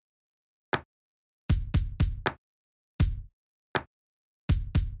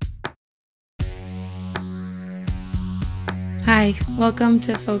Hi, welcome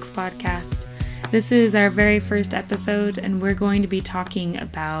to Folks Podcast. This is our very first episode, and we're going to be talking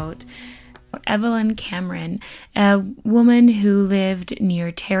about Evelyn Cameron, a woman who lived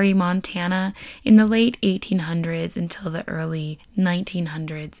near Terry, Montana in the late 1800s until the early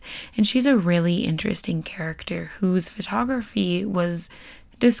 1900s. And she's a really interesting character whose photography was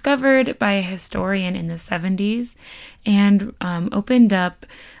discovered by a historian in the 70s and opened up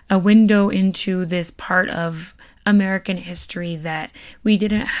a window into this part of American history that we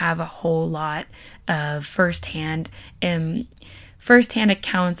didn't have a whole lot of firsthand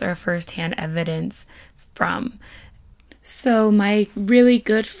accounts or firsthand evidence from. So my really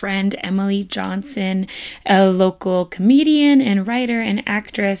good friend Emily Johnson, a local comedian and writer and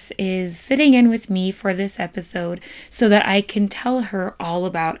actress, is sitting in with me for this episode so that I can tell her all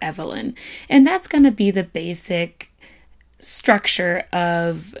about Evelyn. And that's going to be the basic structure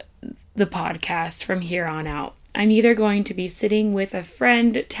of the podcast from here on out. I'm either going to be sitting with a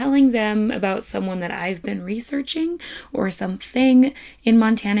friend telling them about someone that I've been researching or something in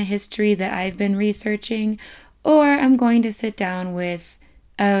Montana history that I've been researching, or I'm going to sit down with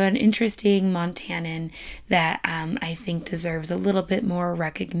an interesting Montanan that I think deserves a little bit more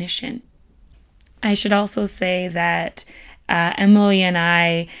recognition. I should also say that Emily and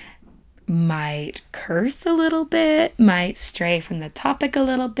I might curse a little bit, might stray from the topic a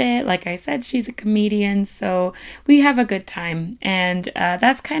little bit. Like I said, she's a comedian, so we have a good time. And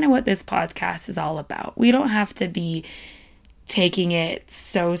that's kind of what this podcast is all about. We don't have to be taking it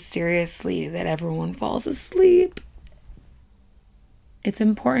so seriously that everyone falls asleep. It's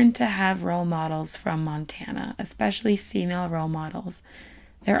important to have role models from Montana, especially female role models.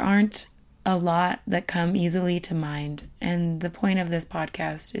 There aren't a lot that come easily to mind, and the point of this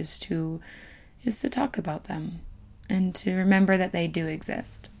podcast is to talk about them and to remember that they do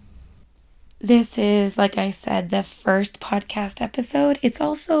exist. This is, like I said, the first podcast episode. It's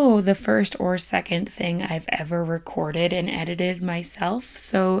also the first or second thing I've ever recorded and edited myself,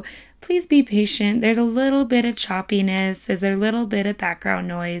 so please be patient. There's a little bit of choppiness, there's a little bit of background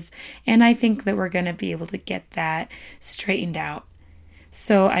noise, and I think that we're going to be able to get that straightened out.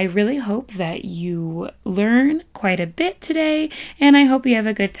 So I really hope that you learn quite a bit today, and I hope you have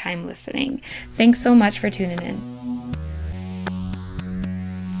a good time listening. Thanks so much for tuning in.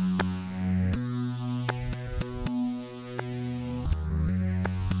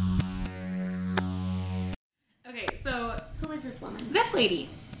 Okay, so who is this woman? This lady.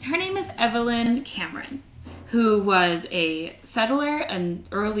 Her name is Evelyn Cameron, who was a settler in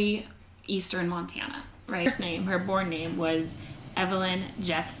early eastern Montana, right? Her born name was Evelyn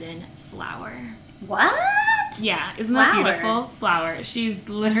Jeffson Flower. What? Yeah, isn't that beautiful? Flower. She's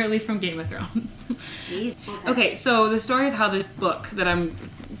literally from Game of Thrones. Jeez. Okay, so the story of how this book that I'm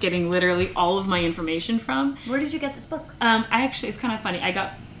getting literally all of my information from. Where did you get this book? It's kind of funny. I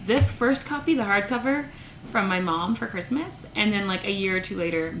got this first copy, the hardcover, from my mom for Christmas, and then like a year or two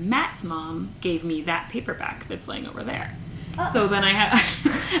later, Matt's mom gave me that paperback that's laying over there. Oh. So then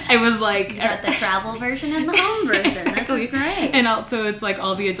I was like... You got the travel version and the home version. Exactly. This is great. And also it's like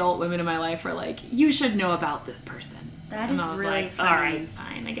all the adult women in my life were like, you should know about this person. That is really funny. All right,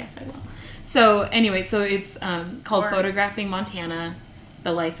 fine, I guess I will. So anyway, so it's called Photographing Montana,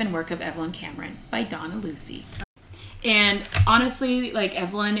 The Life and Work of Evelyn Cameron by Donna Lucy. And honestly, like,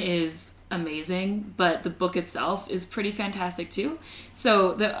 Evelyn is amazing, but the book itself is pretty fantastic too.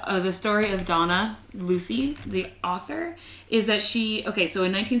 So the story of Donna Lucy, the author, is that so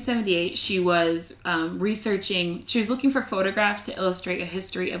in 1978 she was researching. She was looking for photographs to illustrate a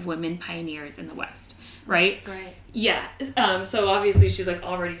history of women pioneers in the West. Right? That's great. Yeah. So obviously she's like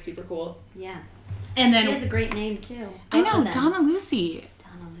already super cool. Yeah. And then she has a great name too. I know, Donna Lucy.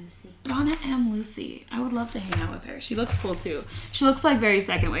 Donna M. Lucy. I would love to hang out with her. She looks cool too. She looks like very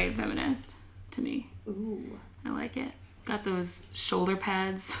second wave feminist to me. Ooh. I like it. Got those shoulder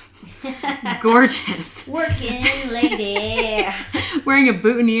pads. Gorgeous. Working lady. Wearing a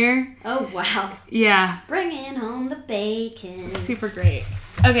boutonniere. Oh, wow. Yeah. Bringing home the bacon. Super great.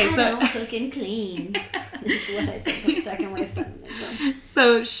 Okay, I don't cook and clean. This is what I think of second wave feminism.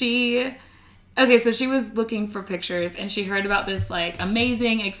 So she was looking for pictures, and she heard about this like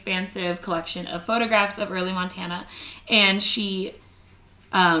amazing, expansive collection of photographs of early Montana, and she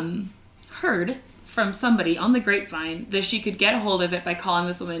heard from somebody on the grapevine that she could get a hold of it by calling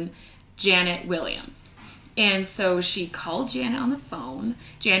this woman Janet Williams. And so she called Janet on the phone.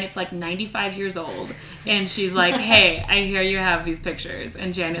 Janet's like 95 years old, and she's like, hey, I hear you have these pictures.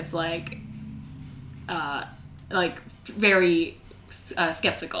 And Janet's like very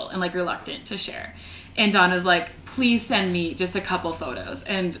skeptical and like reluctant to share. And Donna's like, please send me just a couple photos.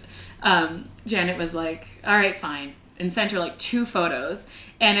 And Janet was like, all right, fine. and sent her like 2 photos.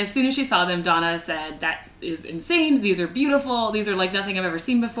 And as soon as she saw them, Donna said, "That is insane. These are beautiful. These are like nothing I've ever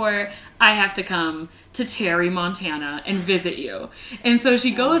seen before. I have to come to Terry, Montana and visit you." And so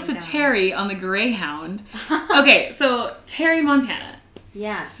she goes to Terry on the Greyhound. Okay, so Terry, Montana.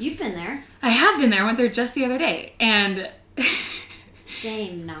 Yeah, you've been there. I have been there. I went there just the other day. And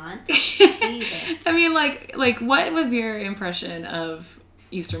same, not. Jesus. I mean, like what was your impression of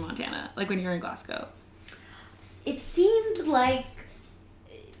Eastern Montana? Like when you were in Glasgow? It seemed like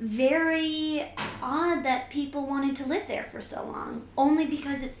very odd that people wanted to live there for so long. Only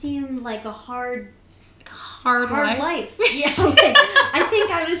because it seemed like a hard life. Yeah, like, I think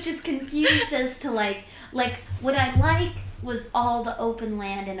I was just confused as to like what I like was all the open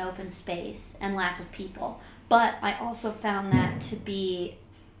land and open space and lack of people. But I also found that to be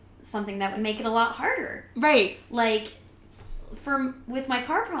something that would make it a lot harder. Right. Like, with my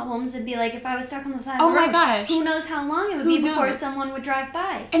car problems, it'd be like if I was stuck on the side of the road. Oh my gosh. Who knows how long it would be before someone would drive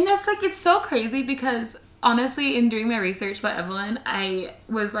by. And that's like, it's so crazy because honestly, in doing my research about Evelyn, I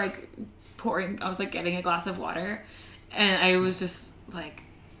was like getting a glass of water and I was just like,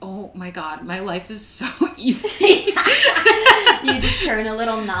 oh my God, my life is so easy. You just turn a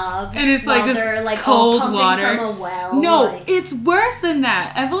little knob and it's like just they're like cold pumping water from a well. No, like... it's worse than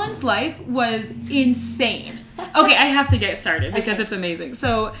that. Evelyn's life was insane. Okay, I have to get started because it's amazing.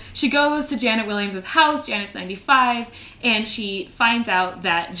 So she goes to Janet Williams' house. Janet's 95, and she finds out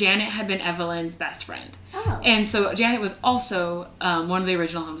that Janet had been Evelyn's best friend. Oh. And so Janet was also one of the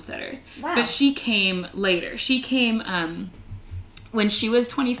original homesteaders. Wow. But she came later. She came when she was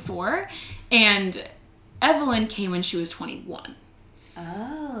 24, and Evelyn came when she was 21.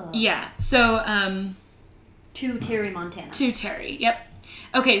 Oh. Yeah, so... to Terry, Montana. To Terry, yep.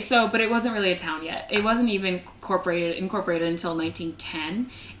 Okay, so, but it wasn't really a town yet. It wasn't even incorporated until 1910.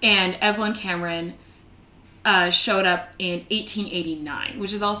 And Evelyn Cameron showed up in 1889,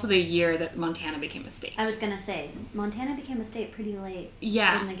 which is also the year that Montana became a state. I was going to say, Montana became a state pretty late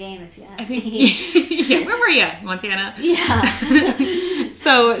in the game, if you ask me. Yeah, where were you, Montana? Yeah.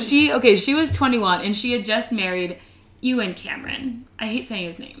 So she was 21, and she had just married Ewan Cameron. I hate saying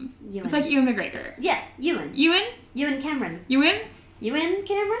his name. Ewan. It's like Ewan McGregor. Yeah, Ewan. Ewan? Ewan Cameron. Ewan? Ewan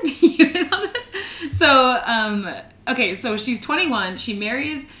Cameron? Ewan on this? So, okay, so she's 21. She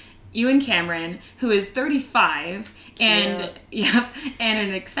marries Ewan Cameron, who is 35, and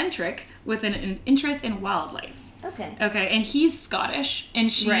an eccentric with an interest in wildlife. Okay. Okay, and he's Scottish,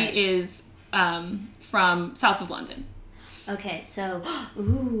 and she is from south of London. Okay, so,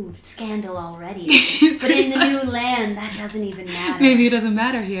 scandal already. But in the new land, that doesn't even matter. Maybe it doesn't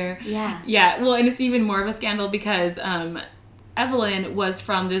matter here. Yeah. Yeah, well, and it's even more of a scandal because Evelyn was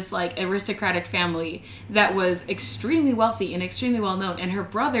from this, like, aristocratic family that was extremely wealthy and extremely well known. And her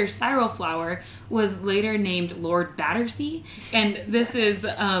brother, Cyril Flower, was later named Lord Battersea. And this is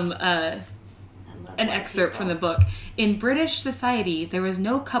an excerpt from the book. In British society, there was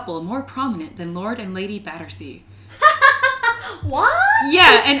no couple more prominent than Lord and Lady Battersea. What?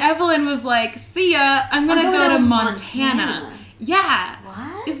 Yeah, and Evelyn was like, see ya, I'm gonna go to Montana. Yeah.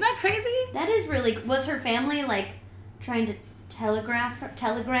 What? Isn't that crazy? That is really... Was her family, like, trying to telegraph her,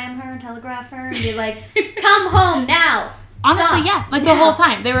 and be like, come home now! Honestly, yeah. Like, the whole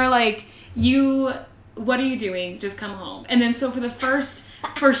time. They were like, what are you doing? Just come home. And then so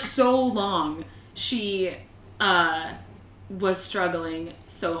for so long, she was struggling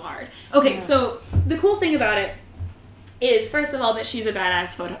so hard. Okay, so the cool thing about it is, first of all, that she's a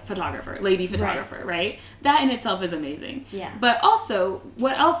badass photographer, lady photographer, right? That in itself is amazing. Yeah. But also,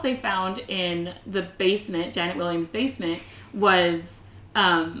 what else they found in the basement, Janet Williams' basement, was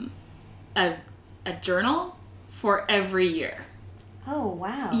a journal for every year. Oh,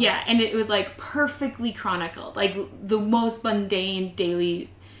 wow. Yeah, and it was, like, perfectly chronicled. Like, the most mundane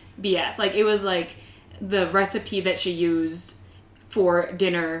daily BS. Like, it was, like, the recipe that she used for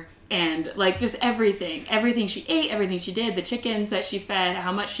dinner and, like, just everything. Everything she ate, everything she did, the chickens that she fed,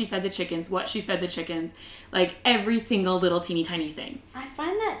 how much she fed the chickens, what she fed the chickens. Like, every single little teeny tiny thing. I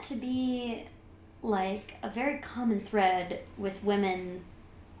find that to be, like, a very common thread with women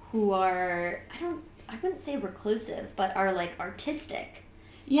who are, I wouldn't say reclusive, but are, like, artistic.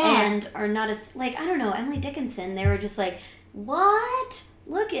 Yeah. And are not as, like, I don't know, Emily Dickinson, they were just like, what?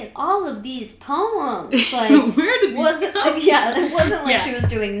 Look at all of these poems. Like, where did these come? Yeah, it wasn't like she was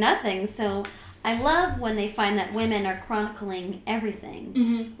doing nothing. So I love when they find that women are chronicling everything.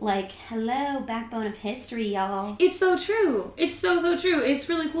 Mm-hmm. Like, hello, backbone of history, y'all. It's so true. It's so true. It's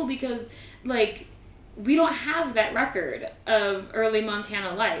really cool because, like, we don't have that record of early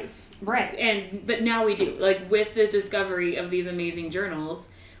Montana life. Right. But now we do. Like, with the discovery of these amazing journals,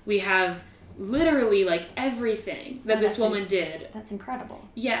 we have literally like everything that this woman did. That's incredible.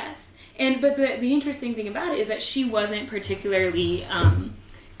 Yes. But the interesting thing about it is that she wasn't particularly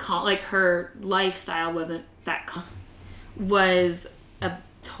like her lifestyle wasn't that was a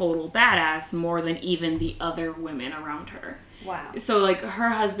total badass more than even the other women around her. Wow. So like her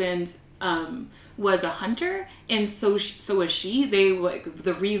husband was a hunter, and so was she. They like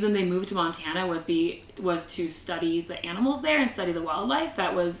the reason they moved to Montana was to study the animals there and study the wildlife.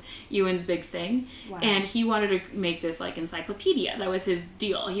 That was Ewan's big thing. Wow. And he wanted to make this like encyclopedia. That was his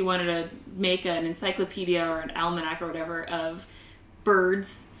deal. He wanted to make an encyclopedia or an almanac or whatever of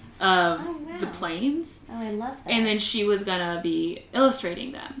birds of the plains. Oh, I love that. And then she was gonna be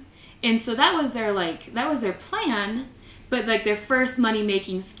illustrating them. And so that was their plan. But, like, their first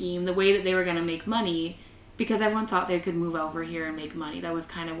money-making scheme, the way that they were going to make money, because everyone thought they could move over here and make money. That was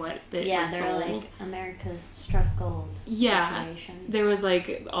kind of what was sold. Yeah, they're like, America struck gold situation. There was,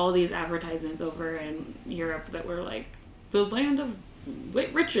 like, all these advertisements over in Europe that were, like, the land of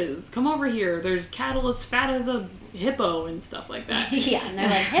riches. Come over here. There's cattle as fat as a hippo and stuff like that. Yeah, and they're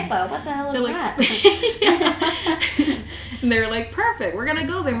like, hippo? What the hell is that? And they're like, perfect, we're gonna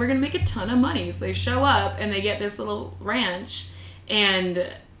go there and we're gonna make a ton of money. So they show up and they get this little ranch, and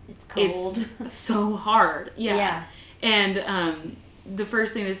it's cold. It's so hard. Yeah. And the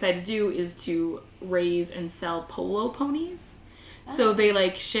first thing they decide to do is to raise and sell polo ponies. So they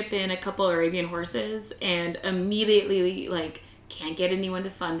like ship in a couple Arabian horses and immediately like can't get anyone to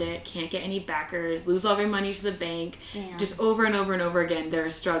fund it, can't get any backers, lose all their money to the bank. Damn. Just over and over and over again,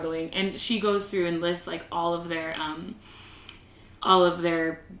 they're struggling. And she goes through and lists like all of their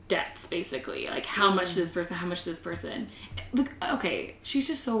debts, basically. Like how much to this person, how much to this person. Look, okay, she's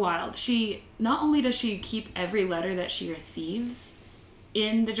just so wild. She, not only does she keep every letter that she receives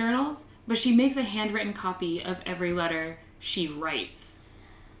in the journals, but she makes a handwritten copy of every letter she writes.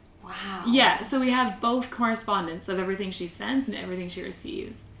 Wow. Yeah, so we have both correspondence of everything she sends and everything she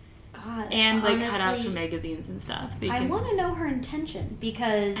receives. God. And like cutouts from magazines and stuff. So I want to know her intention,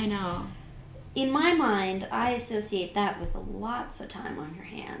 because I know. In my mind, I associate that with lots of time on your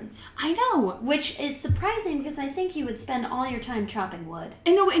hands. I know. Which is surprising, because I think you would spend all your time chopping wood.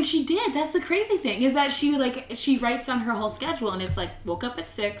 I know, and she did. That's the crazy thing, is that she writes down her whole schedule, and it's like, woke up at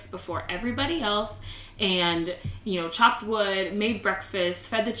 6 before everybody else, and, chopped wood, made breakfast,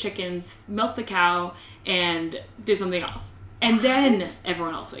 fed the chickens, milked the cow, and did something else. And then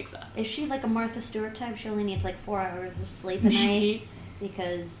everyone else wakes up. Is she like a Martha Stewart type? She only needs like 4 hours of sleep a night?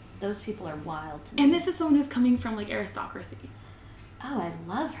 Because those people are wild to me. And this is someone who's coming from like aristocracy. Oh, I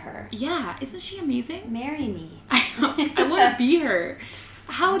love her. Yeah, isn't she amazing? Marry me. I want to be her.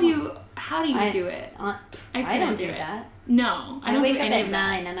 How do you do it? I don't do that. No, I wake up at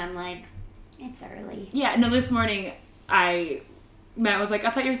 9 and I'm like, it's early. Yeah, no, this morning Matt was like,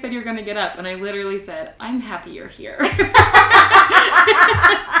 I thought you said you were going to get up. And I literally said, I'm happy you're here.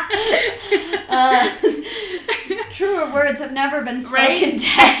 Truer words have never been spoken,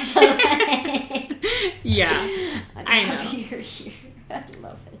 Tessa. Yeah, I know. You're here. I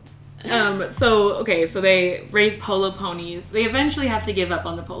love it. So they raise polo ponies. They eventually have to give up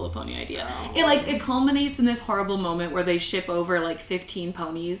on the polo pony idea. Oh. It culminates in this horrible moment where they ship over like 15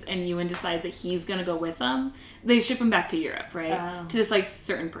 ponies, and Ewan decides that he's gonna go with them. They ship him back to Europe, right? Oh. To this like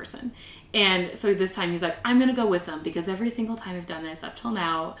certain person. And so this time he's like, I'm gonna go with them, because every single time we've done this up till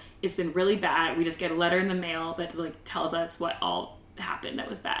now, it's been really bad. We just get a letter in the mail that like tells us what all happened that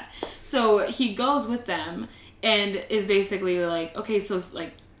was bad. So he goes with them and is basically like, okay, so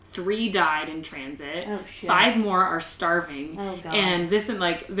like 3 died in transit. Oh, shit. 5 more are starving. Oh, God. And this and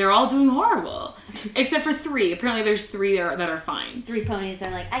like, they're all doing horrible. Except for 3. Apparently there's 3 that are fine. 3 ponies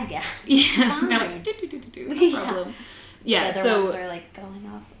are like, I guess. Yeah. They're like, no problem. Yeah, the other ones are like going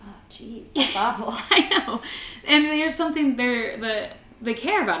off. Oh, jeez. That's awful. I know. And there's something they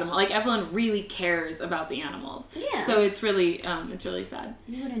care about them. Like, Evelyn really cares about the animals. Yeah. So it's really sad.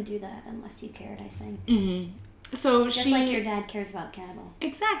 You wouldn't do that unless you cared, I think. Mm-hmm. So just like your dad cares about cattle.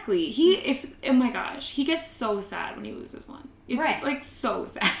 Exactly. Oh my gosh, he gets so sad when he loses one. It's like so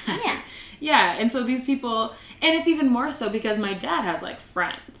sad. Yeah. Yeah, and so these people, and it's even more so because my dad has like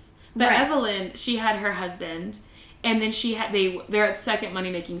friends. But Evelyn, she had her husband, and then they're at second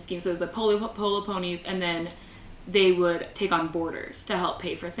money making scheme. So it was the polo ponies, and then they would take on boarders to help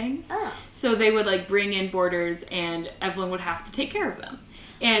pay for things. Oh. So they would like bring in boarders, and Evelyn would have to take care of them.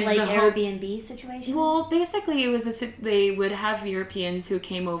 And like Airbnb situation? Well, basically it was they would have Europeans who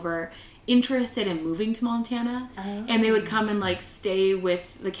came over interested in moving to Montana. Oh. And they would come and like stay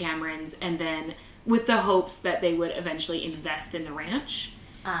with the Camerons, and then with the hopes that they would eventually invest in the ranch.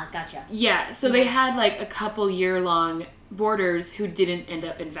 Ah, gotcha. Yeah, so they had like a couple year-long boarders who didn't end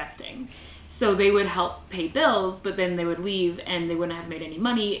up investing. So they would help pay bills, but then they would leave and they wouldn't have made any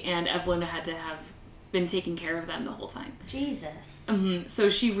money, and Evelyn had to have been taking care of them the whole time. Jesus. So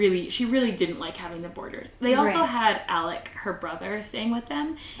she really didn't like having the boarders. They also had Alec, her brother, staying with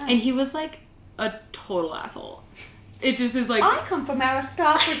them, and he was like a total asshole. It just is like... I come from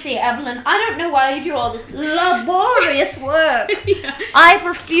aristocracy, Evelyn. I don't know why you do all this laborious work. Yeah. I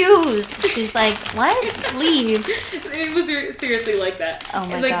refuse. She's like, what? Leave. It was seriously like that. Oh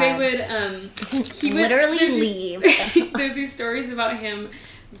my God. God. He would literally leave. There's these stories about him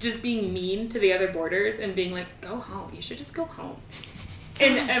just being mean to the other boarders and being like, go home. You should just go home.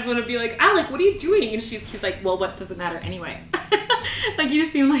 And everyone would be like, Alec, what are you doing? And he's like, well, what does it matter anyway? Like, you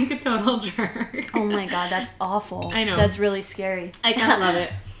seem like a total jerk. Oh my God, that's awful. I know. That's really scary. I kind of love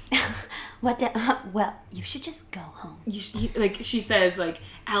it. Well, you should just go home. She says, like,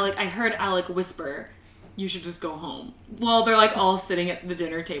 Alec, I heard Alec whisper, you should just go home. Well, they're like all sitting at the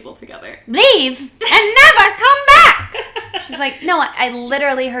dinner table together. Leave and never come back. She's like, no, I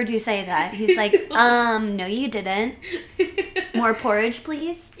literally heard you say that. He's like, no, you didn't. More porridge,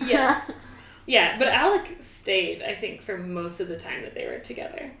 please. Yeah. Yeah, but Alec stayed, I think, for most of the time that they were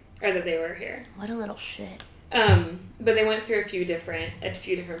together. Or that they were here. What a little shit. But they went through a few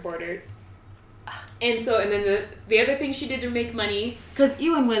different boarders. And then the other thing she did to make money, because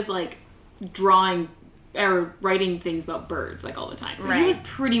Ewan was like drawing or writing things about birds like all the time. So he was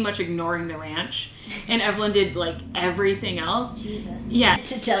pretty much ignoring the ranch. And Evelyn did like everything else. Jesus. Yeah.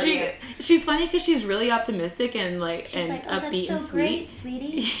 To tell you. She's funny because she's really optimistic and like she's like, oh, upbeat that's so and sweet. Great,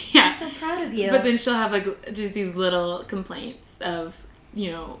 sweetie. Yeah. I'm so proud of you. But then she'll have like just these little complaints of,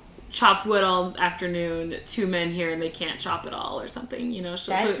 chopped wood all afternoon, 2 men here and they can't chop it all or something,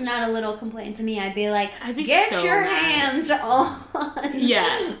 That's not a little complaint to me. I'd be like, get so your mad. hands on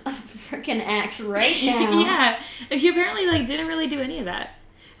a freaking axe right now. Yeah. He apparently like didn't really do any of that.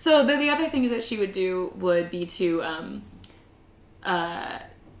 So the other thing that she would do would be to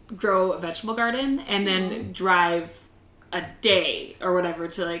grow a vegetable garden and then drive a day or whatever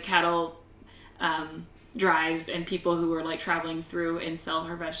to like cattle drives and people who were like traveling through and sell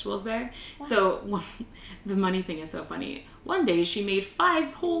her vegetables there. Wow. So the money thing is so funny. One day she made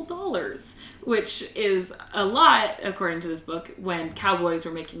 $5 whole, which is a lot according to this book when cowboys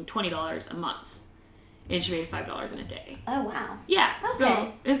were making $20 a month. And she made $5 in a day. Oh, wow. Yeah. Okay.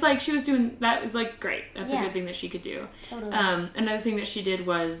 So it's like she was doing that. Is like great. That's a good thing that she could do. Totally. Another thing that she did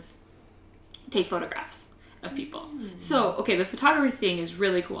was take photographs of people. So, okay, the photography thing is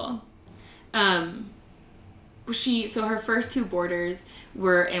really cool. So her first 2 boarders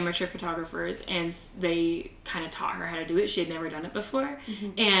were amateur photographers, and they kind of taught her how to do it. She had never done it before. Mm-hmm.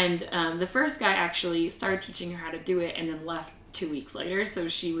 And the first guy actually started teaching her how to do it and then left 2 weeks later. So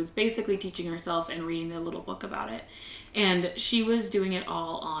she was basically teaching herself and reading the little book about it. And she was doing it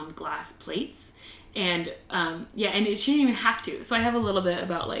all on glass plates. And and she didn't even have to. So I have a little bit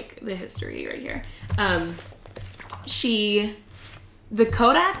about like the history right here. The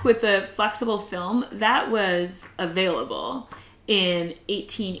Kodak with the flexible film, that was available in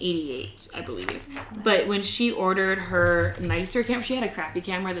 1888, I believe. But when she ordered her nicer camera, she had a crappy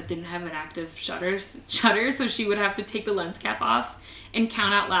camera that didn't have an active shutter, so she would have to take the lens cap off and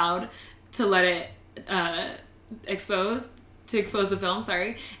count out loud to let it expose the film,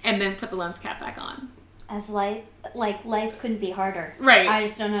 and then put the lens cap back on. As life couldn't be harder. Right. I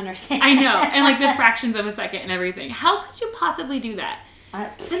just don't understand. I know. And like the fractions of a second and everything. How could you possibly do that?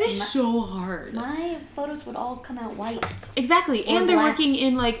 That is so hard. My photos would all come out white. Exactly. Or and they're black. working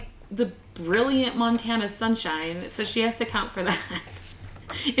in like the brilliant Montana sunshine, so she has to count for that.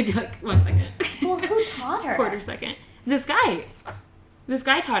 It'd be like 1 second. Well, who taught her? Quarter second. This guy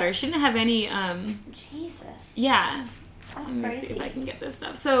taught her. She didn't have any Jesus. Yeah. That's Let me crazy. see if I can get this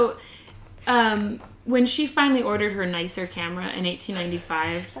stuff. So when she finally ordered her nicer camera in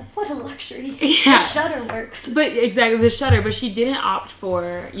 1895. It's like, what a luxury. Yeah. The shutter works. But exactly, the shutter, but she didn't opt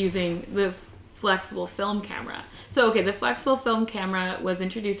for using the flexible film camera. So, okay, the flexible film camera was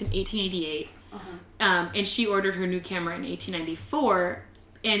introduced in 1888, and she ordered her new camera in 1894,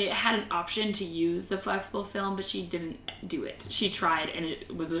 and it had an option to use the flexible film, but she didn't do it. She tried, and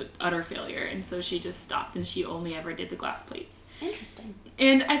it was an utter failure, and so she just stopped, and she only ever did the glass plates. Interesting.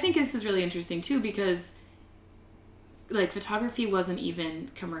 And I think this is really interesting, too, because like photography wasn't even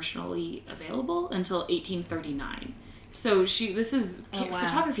commercially available until 1839. So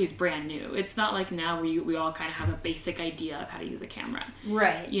photography is brand new. It's not like now where we all kind of have a basic idea of how to use a camera.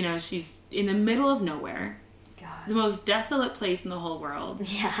 Right. She's in the middle of nowhere. God. The most desolate place in the whole world.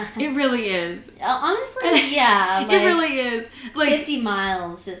 Yeah. It really is. Honestly, yeah. It really is. Like 50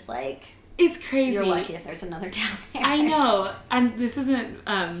 miles is like It's crazy. You're lucky if there's another town there. I know. This isn't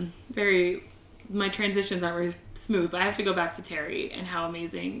my transitions aren't very smooth, but I have to go back to Terry and how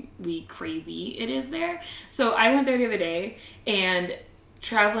amazingly crazy it is there. So I went there the other day, and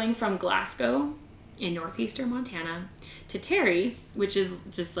traveling from Glasgow in northeastern Montana to Terry, which is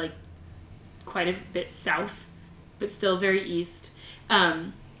just like quite a bit south, but still very east.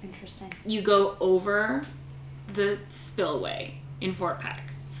 Interesting. You go over the spillway in Fort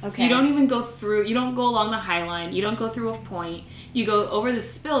Peck. Okay. So you don't even go through, you don't go along the High Line, you don't go through Wolf Point, you go over the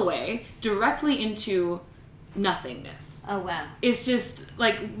spillway directly into nothingness. Oh, wow. It's just,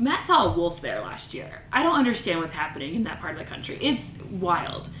 like, Matt saw a wolf there last year. I don't understand what's happening in that part of the country. It's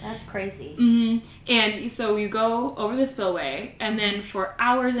wild. That's crazy. Mm-hmm. And so you go over the spillway, and then for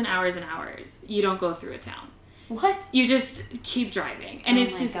hours and hours and hours, you don't go through a town. What? You just keep driving. And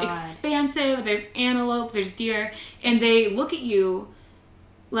it's just God. expansive. There's antelope, there's deer, and they look at you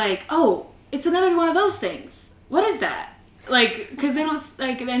like, oh, it's another one of those things. What is that? Like, because they don't,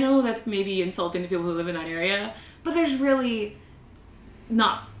 like, I know that's maybe insulting to people who live in that area, but there's really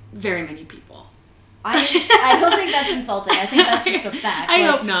not very many people. I don't think that's insulting. I think that's just a fact. I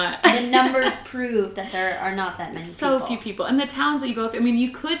hope not. The numbers prove that there are not that many so people. few people. And the towns that you go through, I mean,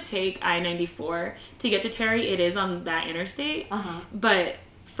 you could take I-94 to get to Terry. It is on that interstate. But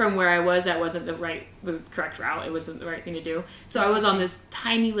from where I was, that wasn't the correct route. It wasn't the right thing to do. So I was on this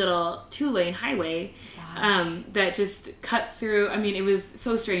tiny little 2-lane highway that just cut through. I mean, it was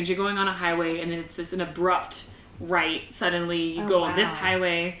so strange. You're going on a highway, and then it's just an abrupt right. Suddenly you go on this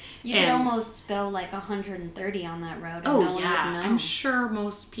highway. You could almost go like 130 on that road. And Oh, no one yeah. would know. I'm sure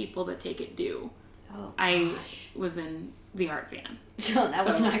most people that take it do. Oh, I was in the art van. So that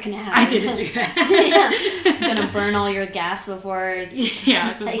was not going to happen. I didn't do that. Yeah. Going to burn all your gas before it's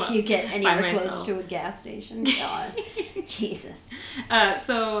just like you get anywhere close myself. to a gas station. God. Jesus.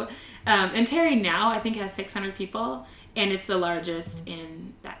 And Terry now, I think, has 600 people, and it's the largest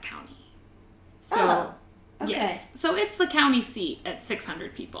in that county. So, okay. Yes. So it's the county seat at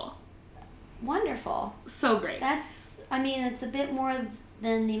 600 people. Wonderful. So great. It's a bit more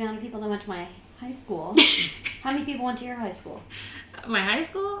than the amount of people that went to my high school. How many people went to your high school? My high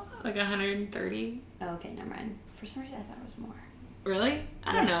school? Like 130. Oh, okay, never mind. For some reason, I thought it was more. Really?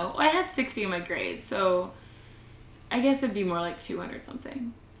 I don't know. I had 60 in my grade, so I guess it'd be more like 200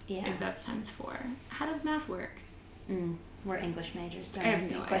 something. Yeah. If that's times 4. How does math work? We're English majors. Don't I have ask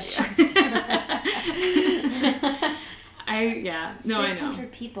me no questions. I know.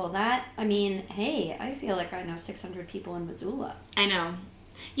 600 people. Hey, I feel like I know 600 people in Missoula. I know.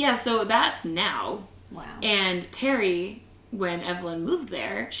 Yeah, so that's now. Wow. And Terry, when Evelyn moved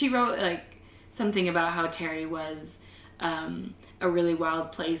there, she wrote like something about how Terry was a really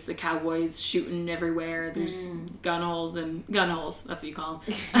wild place. The cowboys shooting everywhere. There's gun holes. That's what you call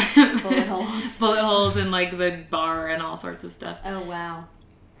them. Bullet holes. Bullet holes in like the bar and all sorts of stuff. Oh, wow.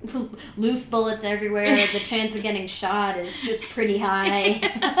 Loose bullets everywhere. The chance of getting shot is just pretty high.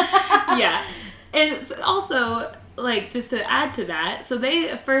 Yeah. And also, like, just to add to that, so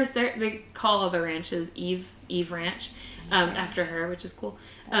they call all the ranches Eve Ranch, after her, which is cool.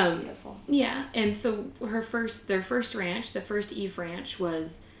 That's beautiful. Yeah, and so their first ranch, the first Eve Ranch,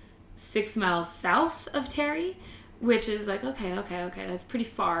 was 6 miles south of Terry, which is like, okay, that's pretty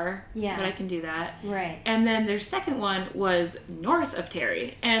far. Yeah. But I can do that. Right. And then their second one was north of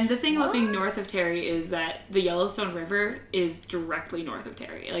Terry. And the thing about being north of Terry is that the Yellowstone River is directly north of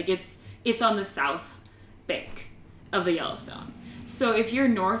Terry. Like, it's on the south bank of the Yellowstone. So if you're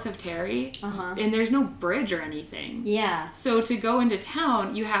north of Terry, and there's no bridge or anything. Yeah. So to go into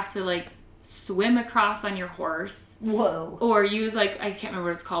town, you have to, like, swim across on your horse. Whoa. Or use, like, I can't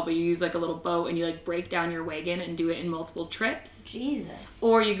remember what it's called, but you use, like, a little boat and you, like, break down your wagon and do it in multiple trips. Jesus.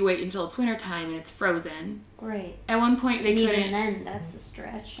 Or you wait until it's wintertime and it's frozen. Great. At one point, they couldn't... even then, that's a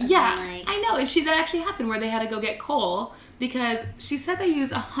stretch. Yeah, I know. That actually happened where they had to go get coal because she said they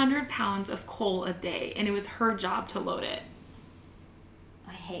use 100 pounds of coal a day, and it was her job to load it.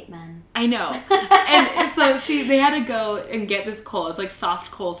 I hate men. I know. And so they had to go and get this coal. It's like soft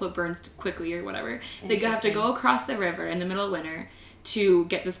coal, so it burns quickly or whatever. They have to go across the river in the middle of winter to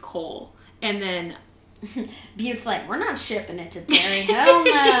get this coal. And then... Butte's like, we're not shipping it to Terry. Hell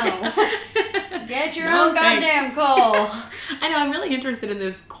no. Get your own goddamn coal. I know. I'm really interested in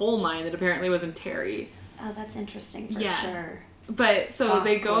this coal mine that apparently was in Terry. Oh, that's interesting for sure. But so Soft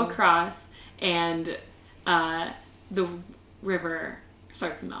they go coal. across, and the river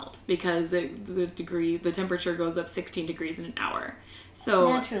starts to melt because the temperature goes up 16 degrees in an hour.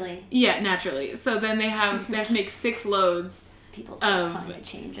 So naturally. Yeah, naturally. So then they have to make 6 loads People say climate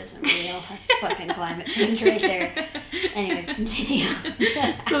change isn't real. That's fucking climate change right there. Anyways, continue.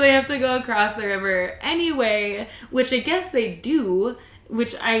 So they have to go across the river anyway, which I guess they do,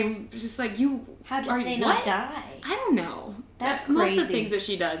 which I'm just like, how did they not die? I don't know. That's Most crazy. of the things that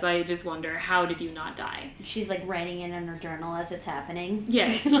she does, I just wonder, how did you not die? She's like writing it in her journal as it's happening.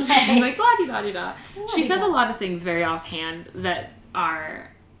 Yes. She's like, la-di-da-di-da. She says a lot of things very offhand that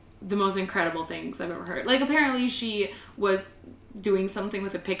are the most incredible things I've ever heard. Like, apparently she was doing something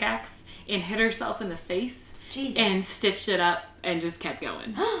with a pickaxe and hit herself in the face. Jesus. And stitched it up and just kept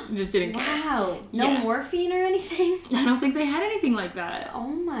going. Just didn't care. Wow. No morphine or anything? I don't think they had anything like that. Oh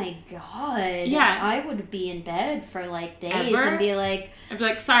my god. Yeah. I would be in bed for like days Ever? and be like... I'd be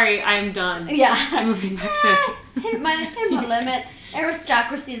like, sorry, I'm done. Yeah. I'm moving back to... hit my limit.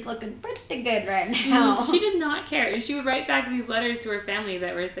 Aristocracy is looking pretty good right now. She did not care. And she would write back these letters to her family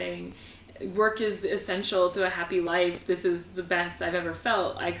that were saying, work is essential to a happy life. This is the best I've ever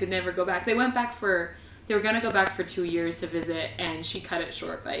felt. I could never go back. They were going to go back for 2 years to visit, and she cut it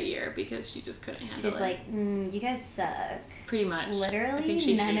short by a year because she just couldn't handle it. She's like, you guys suck. Pretty much.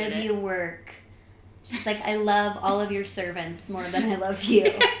 Literally, none of you work. She's like, I love all of your servants more than I love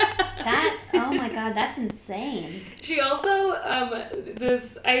you. Oh my god, that's insane. She also,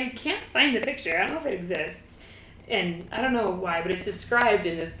 I can't find the picture. I don't know if it exists. And I don't know why, but it's described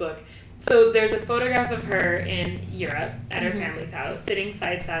in this book. So there's a photograph of her in Europe at her family's house, sitting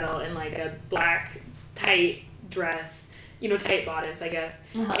side saddle in like a black tight dress, tight bodice, I guess.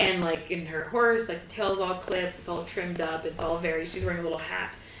 Uh-huh. And like in her horse, like the tail's all clipped, it's all trimmed up, she's wearing a little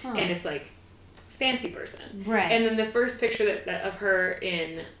hat. Huh. And it's like fancy person. Right. And then the first picture of her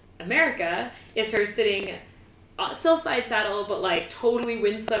in America is her sitting still side saddle, but like totally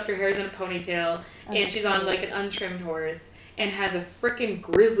windswept, her hair's in a ponytail, and she's on like an untrimmed horse and has a frickin'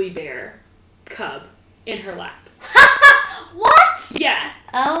 grizzly bear cub in her lap. What? Yeah.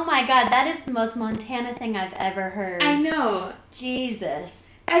 Oh my god, that is the most Montana thing I've ever heard. I know. Jesus.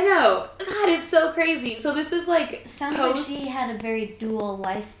 I know. God, it's so crazy. So this is like Sounds like she had a very dual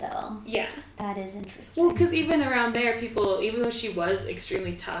life, though. Yeah. That is interesting. Well, because even around there, people, even though she was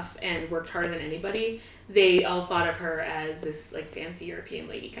extremely tough and worked harder than anybody, they all thought of her as this like fancy European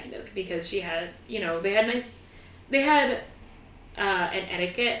lady kind of, because she had, they had an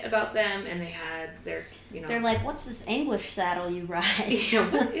etiquette about them, and they had their, They're like, what's this English saddle you ride? Yeah,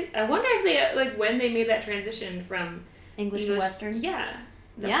 I wonder if they, like, when they made that transition from English to Western? Yeah.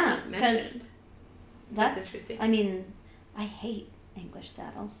 Yeah, because that's interesting. I mean, I hate English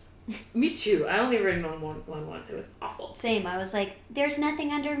saddles. Me too. I only ridden on one once. It was awful. Same. I was like, there's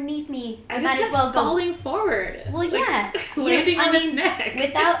nothing underneath me. I might as well go falling forward. Well, yeah, landing on its neck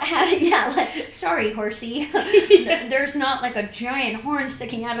without having. Sorry, horsey. There's not like a giant horn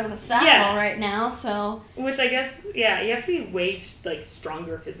sticking out of the saddle right now. So, which I guess, you have to be way like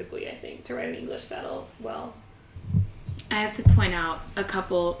stronger physically, I think, to ride an English saddle well. I have to point out a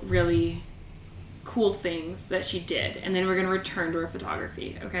couple really cool things that she did, and then we're going to return to her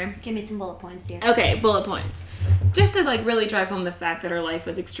photography, okay? Give me some bullet points, dear. Okay, bullet points. Just to like really drive home the fact that her life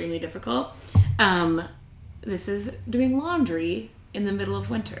was extremely difficult. This is doing laundry in the middle of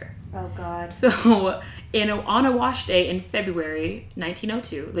winter. Oh, God. So, on a wash day in February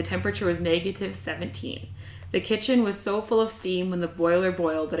 1902, the temperature was negative 17. The kitchen was so full of steam when the boiler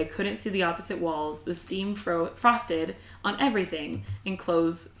boiled that I couldn't see the opposite walls. The steam frosted on everything, and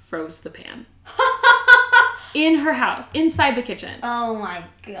clothes froze the pan. In her house, inside the kitchen. Oh my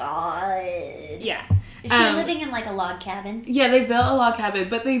god. Yeah. Is she living in like a log cabin? Yeah, they built a log cabin,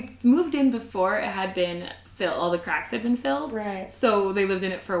 but they moved in before it had been filled. All the cracks had been filled. Right. So they lived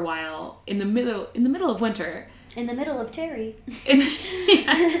in it for a while in the middle of winter. In the middle of Terry. Yeah.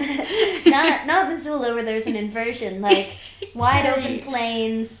 not Missoula where there's an inversion, like wide open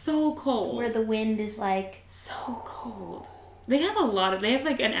plains. So cold. Where the wind is like so cold. They have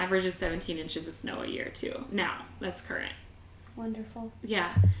like an average of 17 inches of snow a year too. Now, that's current. Wonderful.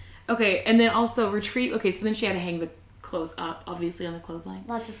 Yeah. Okay, and then also so then she had to hang the clothes up, obviously, on the clothesline.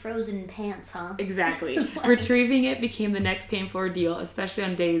 Lots of frozen pants, huh? Exactly. Retrieving it became the next painful ordeal, especially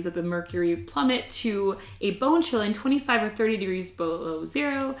on days that the mercury plummet to a bone-chilling 25 or 30 degrees below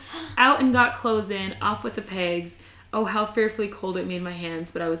zero. Out and got clothes in, off with the pegs. Oh, how fearfully cold it made my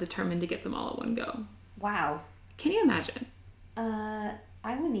hands, but I was determined to get them all at one go. Wow. Can you imagine?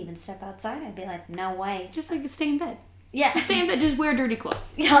 I wouldn't even step outside. I'd be like, no way. Just like stay in bed. Yeah. Just stay in bed. Just wear dirty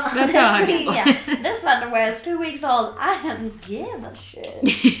clothes. Yeah. That's how I handle. Yeah. This underwear is 2 weeks old. I don't give a shit.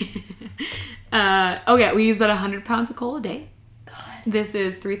 We use about 100 pounds of coal a day. God. This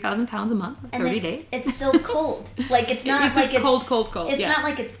is 3,000 pounds a month, 30 days. It's still cold. Like it's not it's like cold. It's not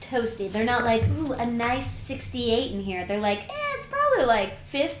like it's toasty. They're not like, ooh, a nice 68 in here. They're like, were like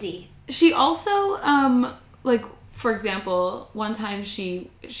 50. She also, like, for example, one time she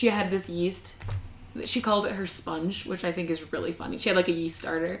had this yeast. She called it her sponge, which I think is really funny. She had like a yeast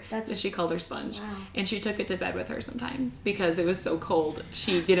starter that she called her sponge. Wow. And she took it to bed with her sometimes because it was so cold.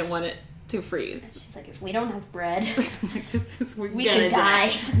 She didn't want it to freeze. She's like, if we don't have bread, we could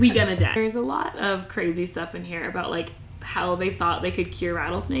die. We gonna die. There's a lot of crazy stuff in here about like how they thought they could cure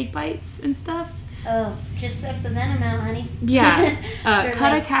rattlesnake bites and stuff. Oh, just suck the venom out, honey. Yeah.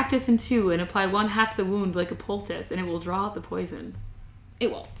 Cut like, a cactus in two and apply one half to the wound like a poultice, and it will draw out the poison.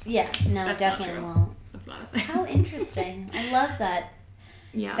 It won't. Yeah, no, That's definitely not true. won't. That's not a thing. How interesting. I love that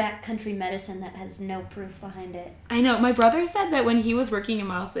Yeah. backcountry medicine that has no proof behind it. I know. My brother said that when he was working in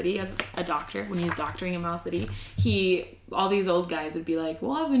Miles City as a doctor, when he was doctoring in Miles City, all these old guys would be like,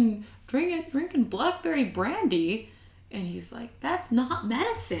 well, I've been drinking blackberry brandy. And he's like, that's not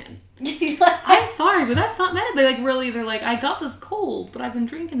medicine. I'm sorry, but that's not medicine. They're like, I got this cold, but I've been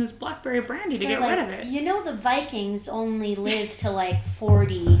drinking this blackberry brandy to get rid of it. You know, the Vikings only lived to like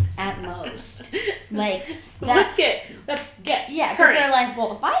 40 at most. Like, so let's get yeah, because they're like,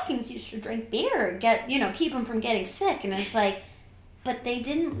 well, the Vikings used to drink beer, keep them from getting sick. And it's like, but they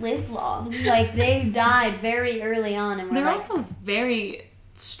didn't live long. Like, they died very early on. And they're also very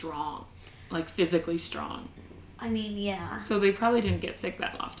strong, like physically strong. I mean, yeah. So they probably didn't get sick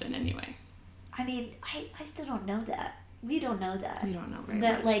that often anyway. I mean, I still don't know that. We don't know that. We don't know very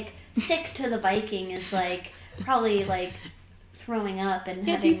that, much. Like, sick to the Viking is, like, probably, like, throwing up and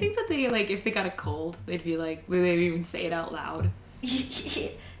yeah, do you think that they, like, if they got a cold, they'd be like, would they even say it out loud?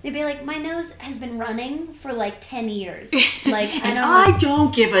 They'd be like, my nose has been running for, like, 10 years. Like, I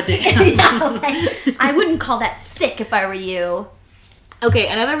don't give a damn. Yeah, like, I wouldn't call that sick if I were you. Okay,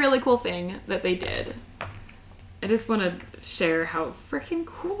 another really cool thing that they did. I just want to share how freaking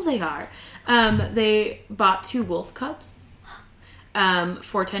cool they are. They bought 2 wolf cubs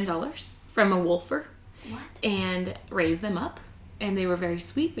for $10 from a wolfer. What? And raised them up. And they were very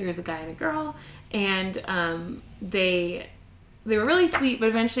sweet. There was a guy and a girl. And they were really sweet, but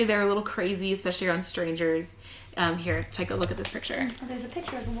eventually they were a little crazy, especially around strangers. Here, take a look at this picture. Oh, there's a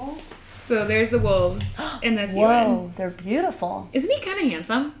picture of the wolves. So there's the wolves, and that's Whoa, Ewan. they're beautiful. Isn't he kind of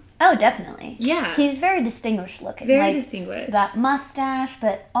handsome? Oh, definitely. Yeah. He's very distinguished looking. Very distinguished. That mustache,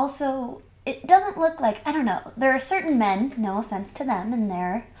 but also, it doesn't look like, I don't know, there are certain men, no offense to them and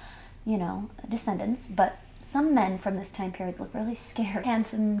their, descendants, but some men from this time period look really scared.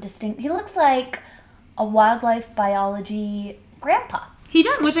 Handsome, distinct. He looks like a wildlife biology grandpa. He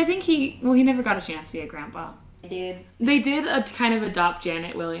does, which I think he never got a chance to be a grandpa. Dude. They did kind of adopt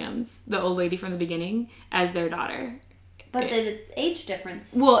Janet Williams, the old lady from the beginning, as their daughter. But the age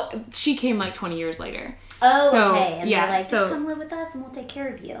difference. Well, she came like 20 years later. Oh, so, okay. And yeah, they're like, just come live with us and we'll take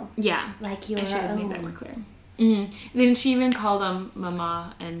care of you. Yeah. Like you're I should have our made that own. more clear. Mm-hmm. Then she even called them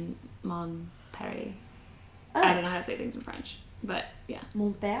Mama and Mon Pere. Oh. I don't know how to say things in French, but yeah.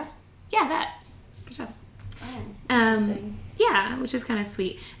 Mon père? Yeah, that. Good job. Oh, interesting. Yeah, which is kind of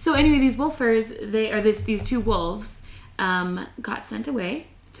sweet. So anyway, these wolfers, these 2 wolves, got sent away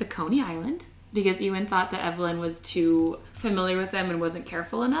to Coney Island because Ewan thought that Evelyn was too familiar with them and wasn't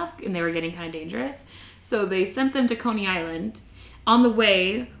careful enough, and they were getting kind of dangerous. So they sent them to Coney Island. On the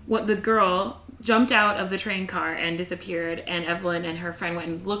way, the girl jumped out of the train car and disappeared, and Evelyn and her friend went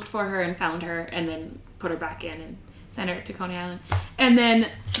and looked for her and found her, and then put her back in and sent her to Coney Island. And then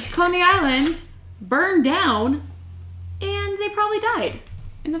Coney Island burned down, and they probably died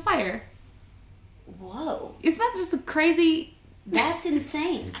in the fire. Whoa. Isn't that just a crazy... That's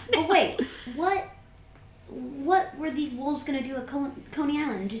insane. But wait, what were these wolves going to do at Coney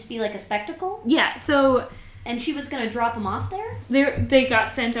Island? Just be like a spectacle? Yeah, so... And she was going to drop them off there? They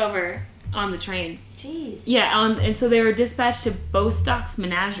got sent over on the train. Jeez. Yeah, and so they were dispatched to Bostock's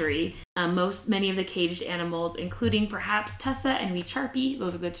menagerie. Many of the caged animals, including perhaps Tessa and Wee Charpie,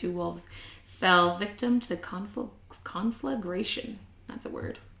 those are the 2 wolves, fell victim to the conflagration. That's a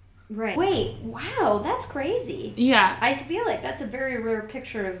word. Right. Wait, wow, that's crazy. Yeah. I feel like that's a very rare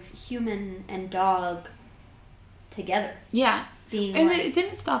picture of human and dog together. Yeah. Being and like... it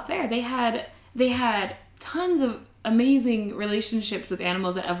didn't stop there. They had tons of amazing relationships with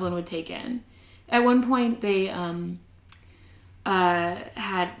animals that Evelyn would take in. At one point, they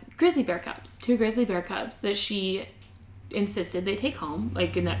had grizzly bear cubs, 2 grizzly bear cubs that she insisted they take home,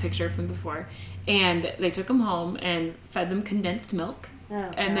 like in that picture from before. And they took them home and fed them condensed milk. Oh,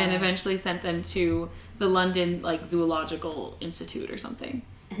 and then eventually sent them to the London Zoological Institute or something.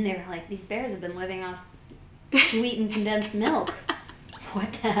 And they were like, these bears have been living off sweetened condensed milk.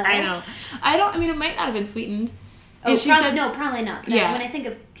 What the hell? I know. It might not have been sweetened. Oh, probably not. But when I think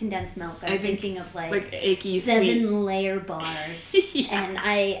of condensed milk, I'm thinking of like achy 7-layer bars. And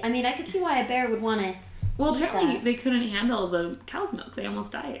I mean, I could see why a bear would want to. Well, apparently they couldn't handle the cow's milk. They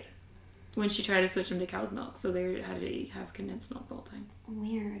almost died when she tried to switch them to cow's milk. So they had to have condensed milk the whole time.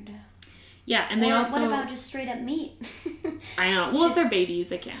 Weird. Yeah, and they also... What about just straight up meat? I know. Well, if they're babies,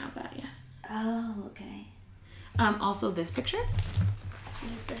 they can't have that, Oh, okay. Also, this picture.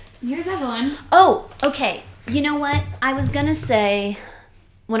 What is this? Here's Evelyn. Oh, okay. You know what? I was going to say,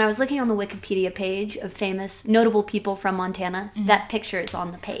 when I was looking on the Wikipedia page of famous, notable people from Montana, that picture is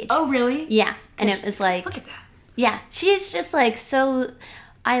on the page. Oh, really? Yeah. And it was like... Look at that. Yeah. She's just like, so...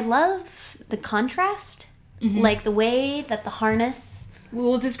 I love the contrast. Like the way that the harness...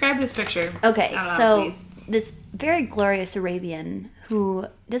 We'll describe this picture. Okay, so this very glorious Arabian who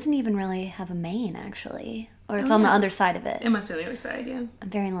doesn't even really have a mane, actually. Or it's on the other side of it. It must be on the other side, yeah. A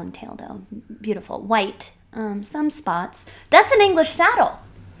very long tail, though. Beautiful. White. Some spots. That's an English saddle.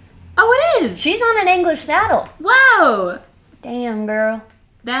 Oh, it is! She's on an English saddle. Wow! Damn, girl.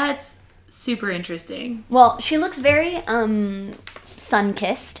 That's super interesting. Well, she looks very,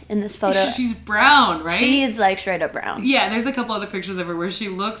 sun-kissed in this photo. She's brown, right? She is, like, straight up brown. Yeah, there's a couple other pictures of her where she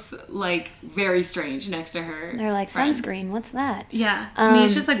looks, like, very strange next to her. They're like, friends. sunscreen, what's that? Yeah. I mean,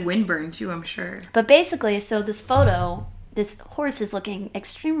 it's just, like, windburn, too, I'm sure. But basically, so this photo, this horse is looking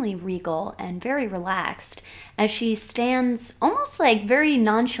extremely regal and very relaxed as she stands almost, like, very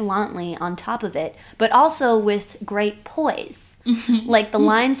nonchalantly on top of it, but also with great poise. Like, the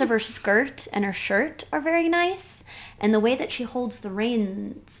lines of her skirt and her shirt are very nice. And the way that she holds the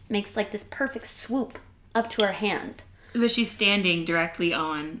reins makes like this perfect swoop up to her hand. But she's standing directly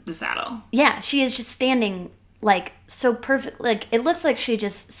on the saddle. Yeah, she is just standing like so perfect. Like it looks like she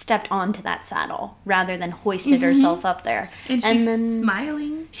just stepped onto that saddle rather than hoisted herself up there. And she's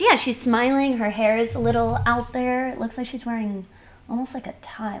smiling. Yeah, she's smiling. Her hair is a little out there. It looks like she's wearing almost like a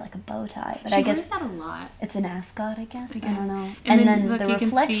tie, like a bow tie. But I guess wears that a lot. It's an ascot, I guess. I don't know. And then look, the you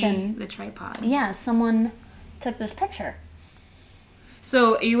reflection. Can see the tripod. Yeah, someone took this picture.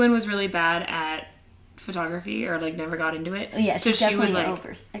 So Ewan was really bad at photography, or like never got into it. Yeah, so she's definitely would, like,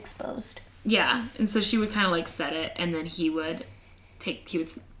 overexposed. Yeah, and so she would kind of like set it, and then he would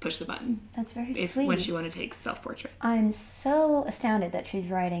push the button. That's very sweet. When she wanted to take self-portraits. I'm so astounded that she's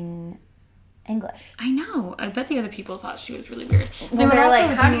writing English. I know. I bet the other people thought she was really weird. They were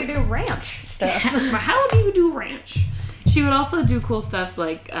like, how do you do ranch stuff? How do you do ranch? She would also do cool stuff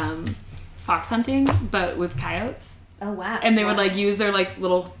like fox hunting, but with coyotes. Oh, wow. And they would like use their like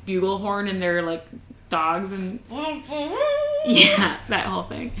little bugle horn and their like dogs and yeah, that whole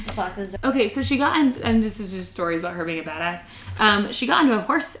thing. Foxes. Okay, so she got in, and this is just stories about her being a badass. She got into a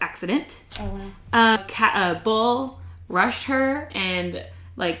horse accident. Oh, wow. A bull rushed her and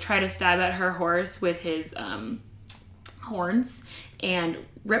like tried to stab at her horse with his horns and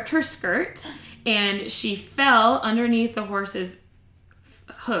ripped her skirt, and she fell underneath the horse's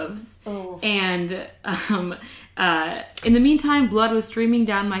hooves. Oh. And in the meantime, blood was streaming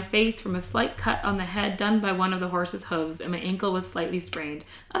down my face from a slight cut on the head done by one of the horse's hooves, and my ankle was slightly sprained.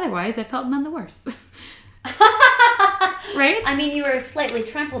 Otherwise, I felt none the worse. Right? I mean, you were slightly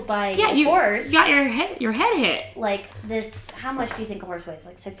trampled by you horse. Got your head hit. Like this, how much do you think a horse weighs?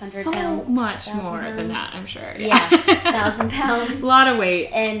 Like 600 so pounds? So much more pounds? than that, I'm sure. Yeah, 1,000 pounds. A lot of weight.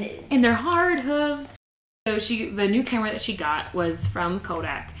 And they're hard hooves. So the new camera that she got was from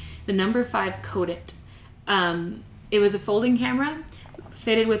Kodak, the number 5 Kodak. It was a folding camera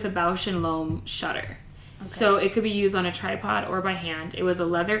fitted with a Bausch & Lomb shutter. Okay. So it could be used on a tripod or by hand. It was a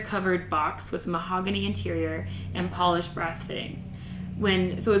leather-covered box with mahogany interior and polished brass fittings.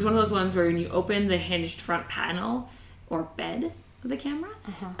 So it was one of those ones where when you open the hinged front panel or bed of the camera,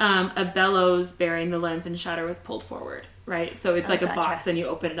 a bellows bearing the lens and shutter was pulled forward, right? So it's like a box, and you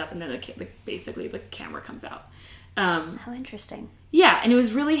open it up, and then basically the camera comes out. How interesting. Yeah, and it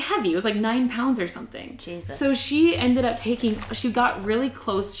was really heavy. It was like 9 pounds or something. Jesus. So she ended up she got really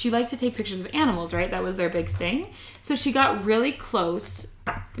close. She liked to take pictures of animals, right? That was their big thing. So she got really close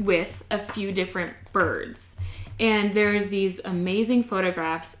with a few different birds. And there's these amazing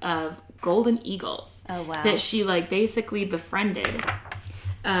photographs of golden eagles. Oh, wow. That she like basically befriended.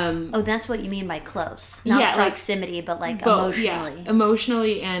 That's what you mean by close. Not proximity, but like emotionally. Yeah,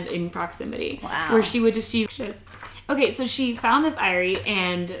 emotionally and in proximity. Wow. Where she would just okay, so she found this eyrie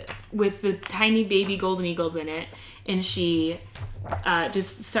and with the tiny baby golden eagles in it, and she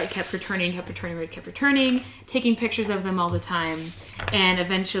kept returning, taking pictures of them all the time, and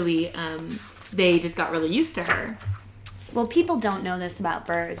eventually they just got really used to her. Well, people don't know this about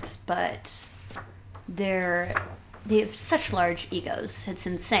birds, but they're they have such large egos. It's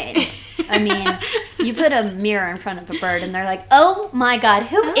insane. I mean, you put a mirror in front of a bird and they're like, oh my God,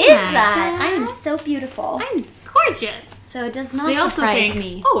 who is that? God. I am so beautiful. I'm gorgeous. So it does not They also surprise think,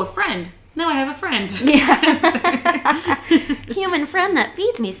 me. oh, a friend. Now I have a friend. Yeah. Human friend that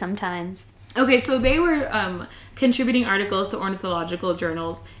feeds me sometimes. Okay, so they were contributing articles to ornithological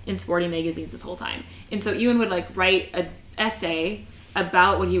journals in sporting magazines this whole time. And so Ewan would like write an essay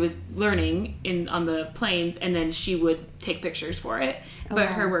about what he was learning on the planes, and then she would take pictures for it. But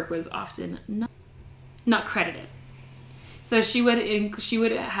her work was often not credited. So she would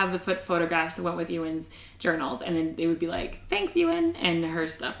have the photographs that went with Ewan's journals, and then they would be like, thanks, Ewan, and her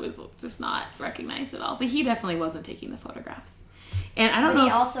stuff was just not recognized at all. But he definitely wasn't taking the photographs. And I don't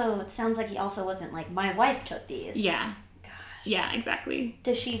know. It sounds like he also wasn't like, my wife took these. Yeah. Gosh. Yeah, exactly.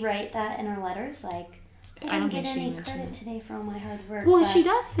 Does she write that in her letters? Like, I didn't get any credit today for all my hard work. Well, she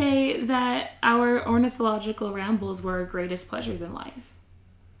does say that our ornithological rambles were our greatest pleasures in life.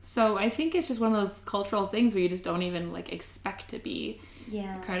 So I think it's just one of those cultural things where you just don't even like expect to be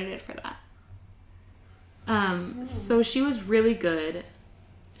credited for that. So she was really good.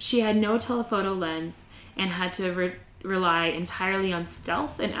 She had no telephoto lens and had to rely entirely on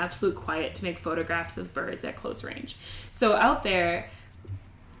stealth and absolute quiet to make photographs of birds at close range. So out there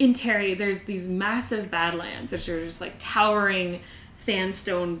in Terry, there's these massive badlands, which are just like towering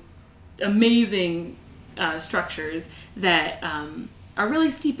sandstone, amazing structures that are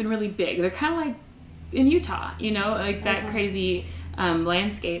really steep and really big. They're kind of like in Utah, like that crazy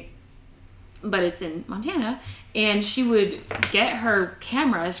landscape, but it's in Montana. And she would get her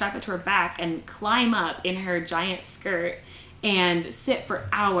camera, strap it to her back, and climb up in her giant skirt and sit for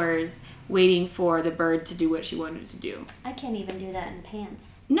hours waiting for the bird to do what she wanted to do. I can't even do that in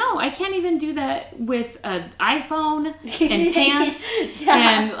pants. No, I can't even do that with an iPhone and pants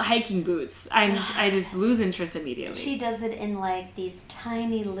and hiking boots. I just lose interest immediately. She does it in like these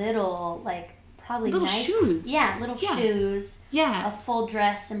tiny little, like probably little nice shoes. Yeah, little shoes. Yeah. A full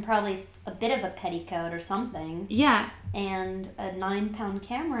dress and probably a bit of a petticoat or something. Yeah. And a 9-pound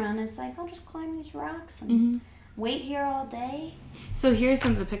camera, and it's like, I'll just climb these rocks and wait here all day. So here's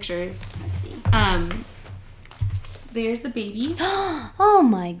some of the pictures. Let's see. There's the babies. Oh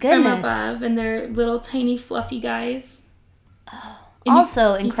my goodness. From above, and they're little tiny fluffy guys. Oh. And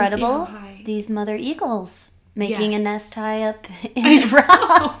also you incredible, can see how high. these mother eagles making a nest high up in the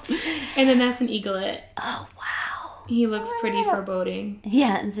rocks. And then that's an eaglet. Oh wow. He looks pretty foreboding.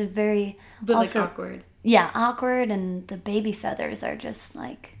 Yeah, it's a very But also, like awkward. Yeah, awkward, and the baby feathers are just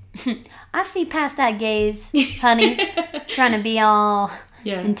like I see past that gaze, honey. Trying to be all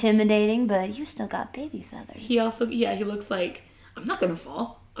intimidating, but you still got baby feathers. He also, he looks like, I'm not going to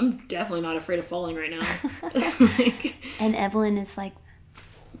fall. I'm definitely not afraid of falling right now. And Evelyn is like,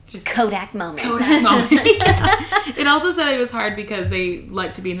 just Kodak moment. Yeah. It also said it was hard because they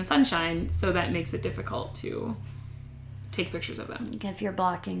like to be in the sunshine, so that makes it difficult to take pictures of them. If you're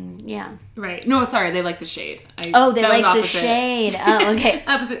blocking, Right. No, sorry, they like the shade. They like the shade. Oh, okay.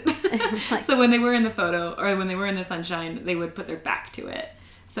 Opposite. So when they were in the photo, or when they were in the sunshine, they would put their back to it.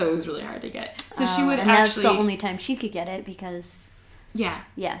 So it was really hard to get. So she would that's the only time she could get it because... Yeah,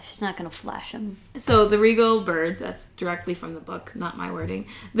 she's not going to flash them. So the regal birds, that's directly from the book, not my wording.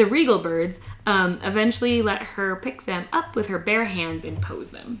 The regal birds eventually let her pick them up with her bare hands and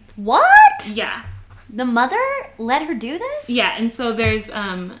pose them. What? Yeah. The mother let her do this? Yeah, and so there's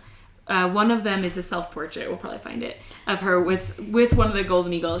one of them is a self-portrait, we'll probably find it, of her with one of the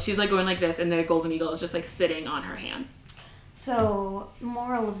golden eagles. She's like going like this, and the golden eagle is just like sitting on her hands. So,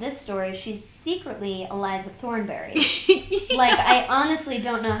 moral of this story, she's secretly Eliza Thornberry. Like, I honestly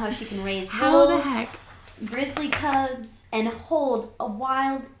don't know how she can raise wolves, grizzly cubs, and hold a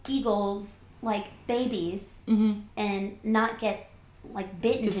wild eagle's, like, babies, and not get, like,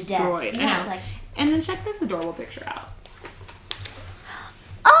 bitten destroyed. To death. And then check this adorable picture out.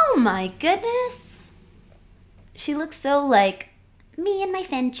 Oh my goodness! She looks so like me and my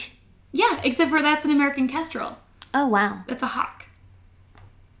finch. Yeah, except for that's an American kestrel. Oh wow, that's a hawk.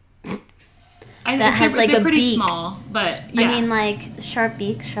 That has like they're a pretty beak. Small, but yeah. I mean, like sharp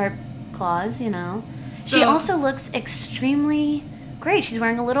beak, sharp claws. So, she also looks extremely great. She's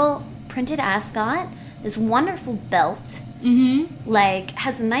wearing a little printed ascot, this wonderful belt. Like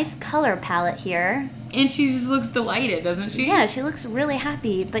has a nice color palette here. And she just looks delighted, doesn't she? Yeah, she looks really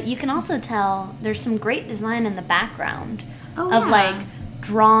happy. But you can also tell there's some great design in the background of like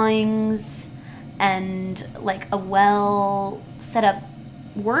drawings and like a well set up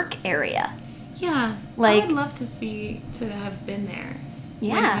work area. Yeah, like I would love to have been there.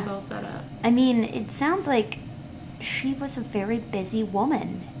 Yeah, when it was all set up. I mean, it sounds like she was a very busy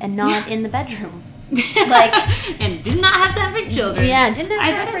woman and not in the bedroom. And did not have to have children. Yeah, didn't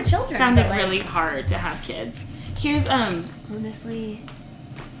have time for children. Sounded really hard to have kids. Here's honestly,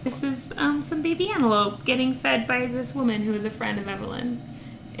 this is some baby antelope getting fed by this woman who is a friend of Evelyn.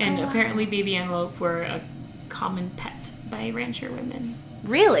 And apparently baby antelope were a common pet by rancher women.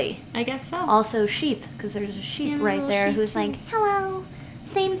 Really? I guess so. Also sheep, because there's a sheep right there who's like, hello,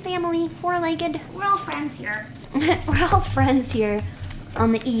 same family, four-legged. We're all friends here. We're all friends here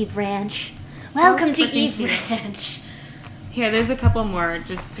on the Eve Ranch. Welcome to Eve Ranch. Here, there's a couple more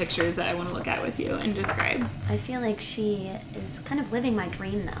just pictures that I want to look at with you and describe. I feel like she is kind of living my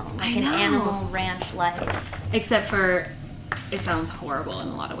dream, though. Like an animal ranch life. Except for, it sounds horrible in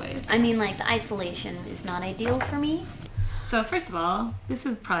a lot of ways. I mean, like, the isolation is not ideal for me. So, first of all, this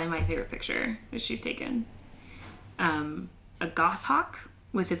is probably my favorite picture that she's taken. A goshawk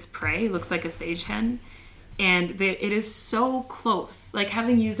with its prey, looks like a sage hen. And it is so close. Like,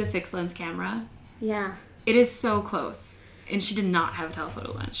 having used a fixed lens camera. Yeah. It is so close. And she did not have a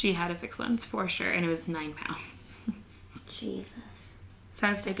telephoto lens. She had a fixed lens for sure, and it was 9 pounds. Jesus. So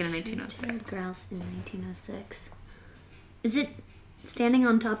that was taken in 1906. Grouse in 1906. Is it standing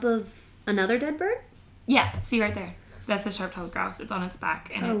on top of another dead bird? Yeah, see right there. That's the sharp-tailed grouse. It's on its back.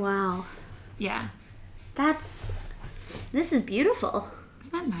 And wow. Yeah. This is beautiful.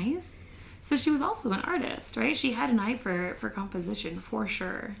 Isn't that nice? So she was also an artist, right? She had an eye for composition, for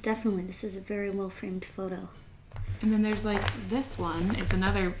sure. Definitely. This is a very well-framed photo. And then there's like this one is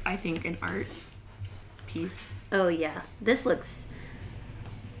another, I think, an art piece. Oh yeah, this looks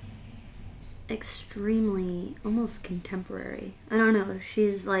extremely, almost contemporary. I don't know,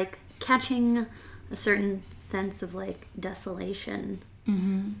 she's like catching a certain sense of like desolation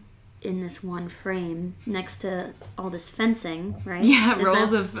in this one frame next to all this fencing, right? Yeah,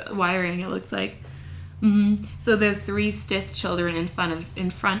 rolls of wiring, it looks like. So the 3 Stith children in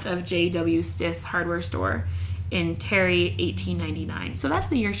front of J.W. Stith's hardware store in Terry, 1899. So that's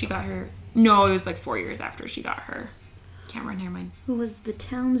the year she got her. No, it was like 4 years after she got her camera. Never mind. Who was the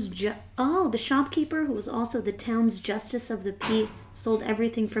town's the shopkeeper who was also the town's justice of the peace, sold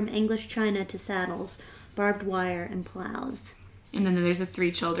everything from English china to saddles, barbed wire, and plows. And then there's the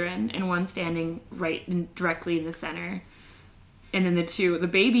 3 children, and one standing directly in the center. And then the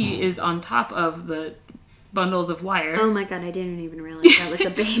baby is on top of the bundles of wire. Oh my god, I didn't even realize that was a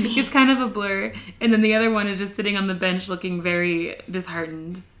baby. It's kind of a blur. And then the other one is just sitting on the bench looking very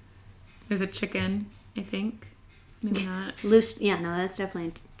disheartened. There's a chicken, I think. Maybe not. Loose. Yeah, no, that's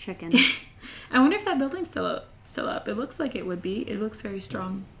definitely a chicken. I wonder if that building's still up. It looks like it would be. It looks very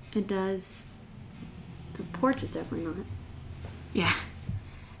strong. It does. The porch is definitely not.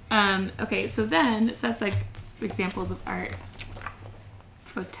 Yeah. Okay, so that's like examples of art.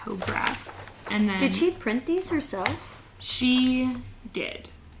 Photographs. And then did she print these herself? She did.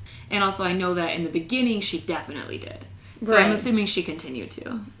 And also I know that in the beginning she definitely did. So I'm assuming she continued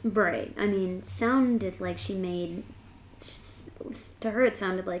to. Right. I mean, sounded like she made... To her it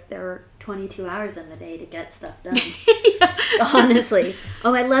sounded like there were 22 hours in the day to get stuff done. Yeah. Honestly.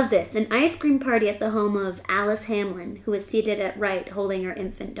 Oh, I love this. An ice cream party at the home of Alice Hamlin, who was seated at right holding her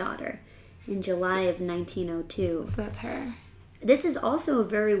infant daughter in July of 1902. So that's her. This is also a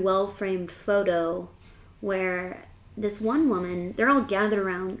very well-framed photo where this one woman, they're all gathered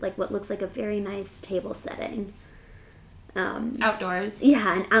around like what looks like a very nice table setting. Outdoors.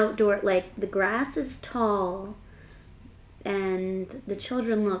 Yeah, an outdoor, like the grass is tall and the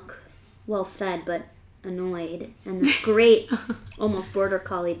children look well-fed but annoyed. And this great, almost border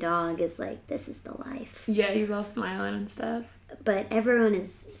collie dog is like, this is the life. Yeah, he's all smiling and stuff. But everyone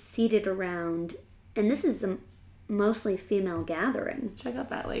is seated around, and this is a mostly female gathering. Check out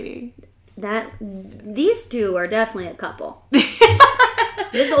that lady. These two are definitely a couple.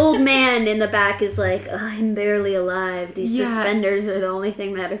 This old man in the back is like, I'm barely alive. These suspenders are the only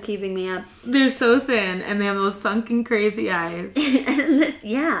thing that are keeping me up. They're so thin, and they have those sunken, crazy eyes.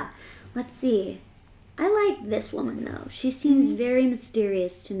 Let's see. I like this woman, though. She seems very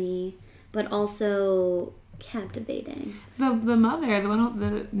mysterious to me, but also captivating. So the mother,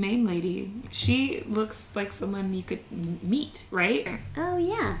 the main lady, she looks like someone you could meet, right? Oh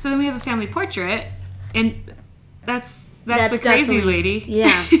yeah. So then we have a family portrait, and that's the crazy lady.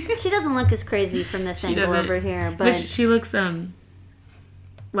 Yeah, she doesn't look as crazy from this angle over here, but she looks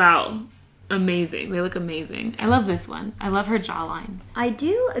wow, amazing. They look amazing. I love this one. I love her jawline. I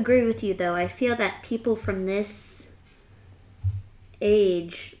do agree with you, though. I feel that people from this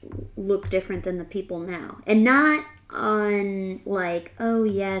age look different than the people now, and not on like, oh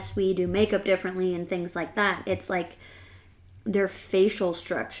yes, we do makeup differently and things like that. It's like their facial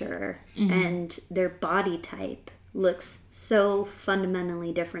structure and their body type looks so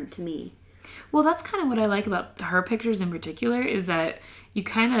fundamentally different to me. Well, that's kind of what I like about her pictures in particular is that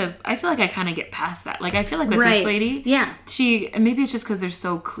I feel like I kind of get past that. Like, I feel like with this lady, maybe it's just because they're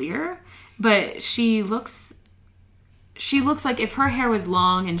so clear, but she looks like if her hair was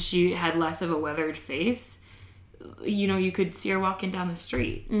long and she had less of a weathered face, you could see her walking down the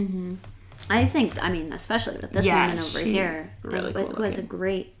street. Mm-hmm. I think, especially with this woman over here, really it was a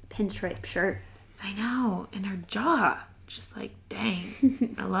great pinstripe shirt. I know, and her jaw, just like,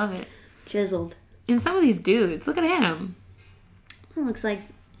 dang, I love it. Chiseled. And some of these dudes, look at him. It looks like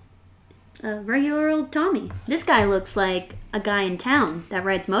a regular old Tommy. This guy looks like a guy in town that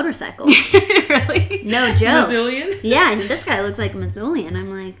rides motorcycles. Really? No joke. Missoulian? Yeah, this guy looks like a Missoulian.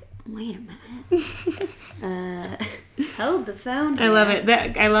 I'm like, wait a minute. Hold the phone here. I love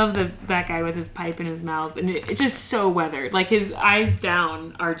it. I love that guy with his pipe in his mouth, and it's just so weathered. Like, his eyes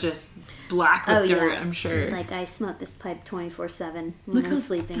down are just black with dirt. I'm sure. He's like, I smoke this pipe 24/7 when I'm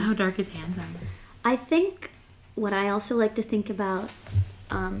sleeping. How dark his hands are. I think what I also like to think about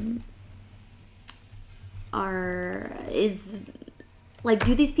is like,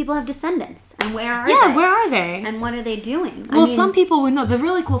 do these people have descendants, and where are they? Yeah, where are they? And what are they doing? Well, some people would know. The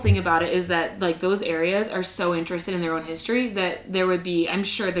really cool thing about it is that, like, those areas are so interested in their own history that there would be, I'm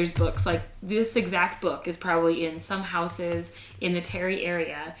sure there's books, like, this exact book is probably in some houses in the Terry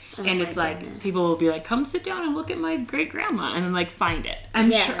area, and it's like, people will be like, come sit down and look at my great-grandma, and then, like, find it.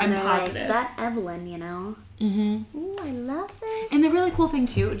 I'm positive. Like, that Evelyn, Mm-hmm. Ooh, I love this. And the really cool thing,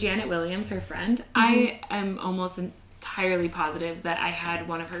 too, Janet Williams, her friend, mm-hmm. I am almost entirely positive that I had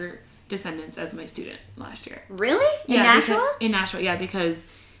one of her descendants as my student last year. Really? In Nashville? In Nashville, yeah, because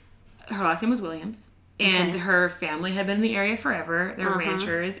her last name was Williams, and her family had been in the area forever. They're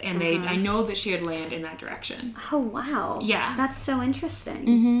ranchers, and I know that she had land in that direction. Oh, wow. Yeah. That's so interesting.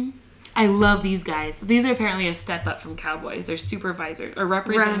 Mm-hmm. I love these guys. These are apparently a step up from cowboys. They're supervisors or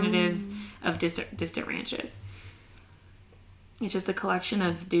representatives of distant ranches. It's just a collection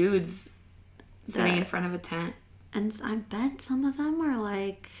of dudes sitting in front of a tent. And I bet some of them are,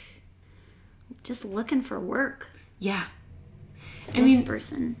 like, just looking for work. Yeah. This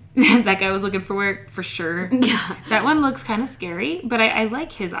person. That guy was looking for work, for sure. Yeah. That one looks kind of scary, but I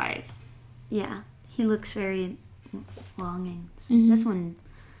like his eyes. Yeah. He looks very longing. Mm-hmm. This one,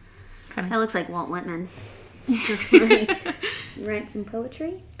 that looks like Walt Whitman. Write some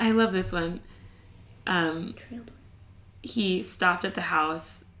poetry. I love this one. He stopped at the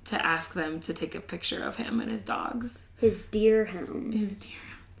house to ask them to take a picture of him and his dogs. His deer hounds.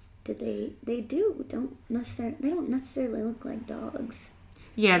 Did they don't necessarily look like dogs.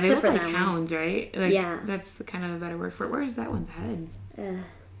 Yeah, they look like hounds, right? Like, yeah. That's the kind of a better word for it. Where's that one's head?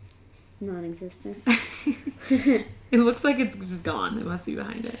 Non-existent. It looks like it's just gone. It must be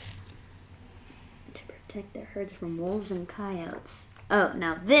behind it. To protect their herds from wolves and coyotes. Oh,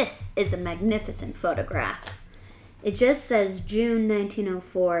 now this is a magnificent photograph. It just says June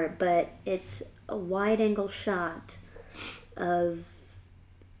 1904, but it's a wide-angle shot of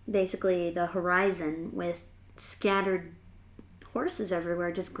basically the horizon with scattered horses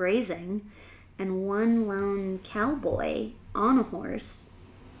everywhere just grazing, and one lone cowboy on a horse.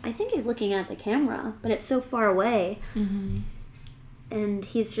 I think he's looking at the camera, but it's so far away. Mm-hmm. And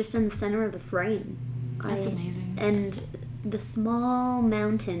he's just in the center of the frame. That's amazing. And the small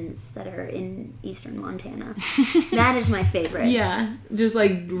mountains that are in eastern Montana. That is my favorite. Yeah, just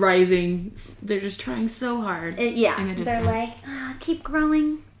like rising. They're just trying so hard. They're like, keep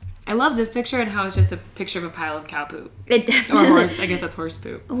growing. I love this picture and how it's just a picture of a pile of cow poop. It definitely. Or horse. I guess that's horse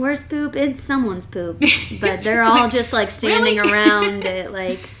poop. Horse poop. It's someone's poop. But they're all just like standing around it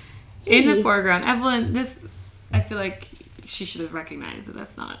like. Hey. In the foreground. Evelyn, I feel like she should have recognized that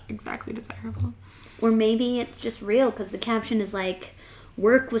that's not exactly desirable. Or maybe it's just real because the caption is like,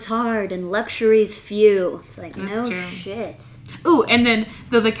 work was hard and luxuries few. It's like, that's true. Shit. Ooh, and then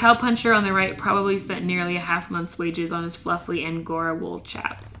the cowpuncher on the right probably spent nearly a half month's wages on his fluffy Angora wool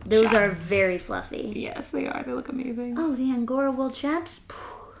chaps. Those are very fluffy. Yes, they are. They look amazing. Oh, the Angora wool chaps?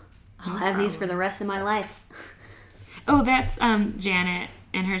 I'll have these for the rest of my life. Oh, that's Janet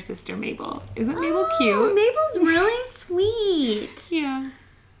and her sister Mabel. Isn't Mabel cute? Mabel's really sweet. Yeah.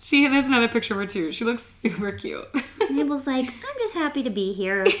 There's another picture of her too. She looks super cute. Mabel's like, I'm just happy to be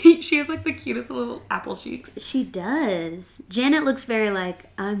here. She has like the cutest little apple cheeks. She does. Janet looks very like,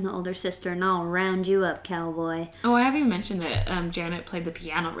 I'm the older sister and I'll round you up, cowboy. Oh, I haven't even mentioned that Janet played the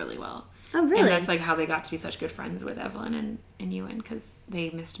piano really well. Oh, really? And that's like how they got to be such good friends with Evelyn and Ewan, because they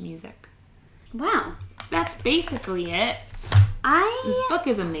missed music. Wow. That's basically it. This book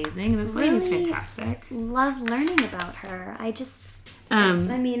is amazing. This lady's fantastic. Love learning about her. I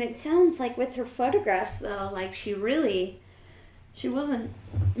mean, it sounds like with her photographs, though, like she really She wasn't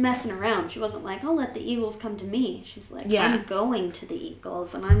messing around. She wasn't like, I'll let the Eagles come to me. She's like, Yeah. I'm going to the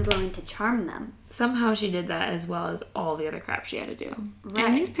Eagles and I'm going to charm them. Somehow she did that as well as all the other crap she had to do. Right.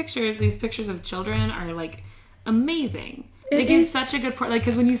 And these pictures of children are like amazing. They give such a good part. Like,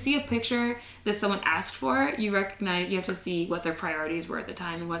 because when you see a picture that someone asked for, you recognize, you have to see what their priorities were at the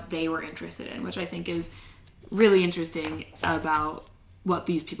time and what they were interested in, which I think is really interesting about what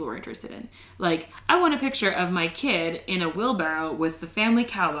these people were interested in. Like, I want a picture of my kid in a wheelbarrow with the family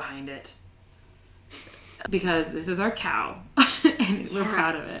cow behind it. Because this is our cow. And we're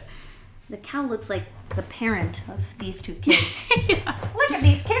proud of it. The cow looks like the parent of these two kids. Yeah. Look at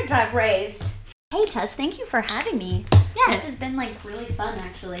these kids I've raised. Hey, Tess, thank you for having me. Yes. This has been, like, really fun,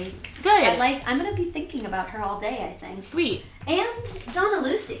 actually. Good. I'm going to be thinking about her all day, I think. Sweet. And Donna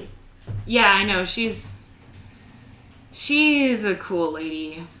Lucy. Yeah, I know. She's a cool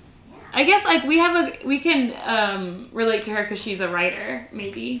lady. Yeah. I guess, like, we can relate to her because she's a writer,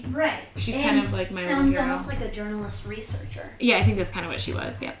 maybe. Right. She's kind of like my sounds hero. almost like a journalist researcher. Yeah, I think that's kind of what she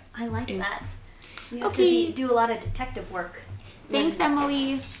was, yep. I like that. You have to do a lot of detective work. Thanks,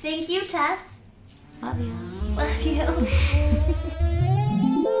 Emily. Thank you, Tess. Love you. Love you.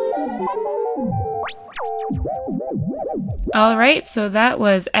 All right, so that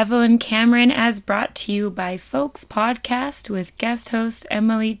was Evelyn Cameron as brought to you by Folks Podcast with guest host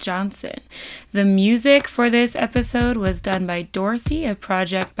Emily Johnson. The music for this episode was done by Dorothy, a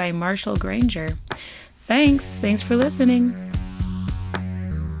project by Marshall Granger. Thanks for listening.